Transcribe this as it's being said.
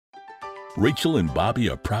Rachel and Bobby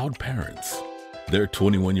are proud parents. Their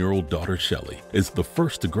 21-year-old daughter, Shelly, is the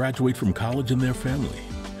first to graduate from college in their family.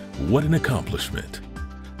 What an accomplishment!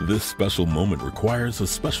 This special moment requires a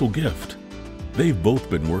special gift. They've both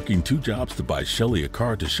been working 2 jobs to buy Shelly a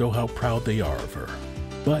car to show how proud they are of her.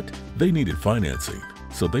 But they needed financing,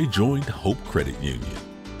 so they joined Hope Credit Union.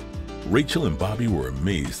 Rachel and Bobby were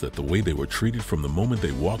amazed at the way they were treated from the moment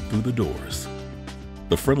they walked through the doors.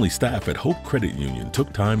 The friendly staff at Hope Credit Union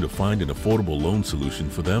took time to find an affordable loan solution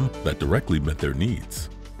for them that directly met their needs.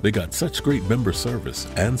 They got such great member service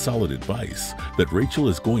and solid advice that Rachel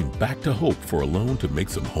is going back to Hope for a loan to make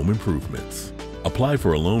some home improvements. Apply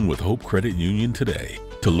for a loan with Hope Credit Union today.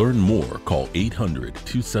 To learn more, call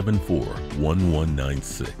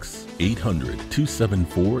 800-274-1196,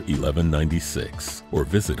 800-274-1196, or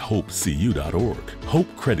visit hopecu.org.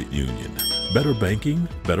 Hope Credit Union. Better banking,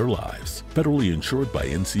 better lives. Federally insured by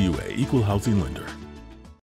NCUA, Equal Housing Lender.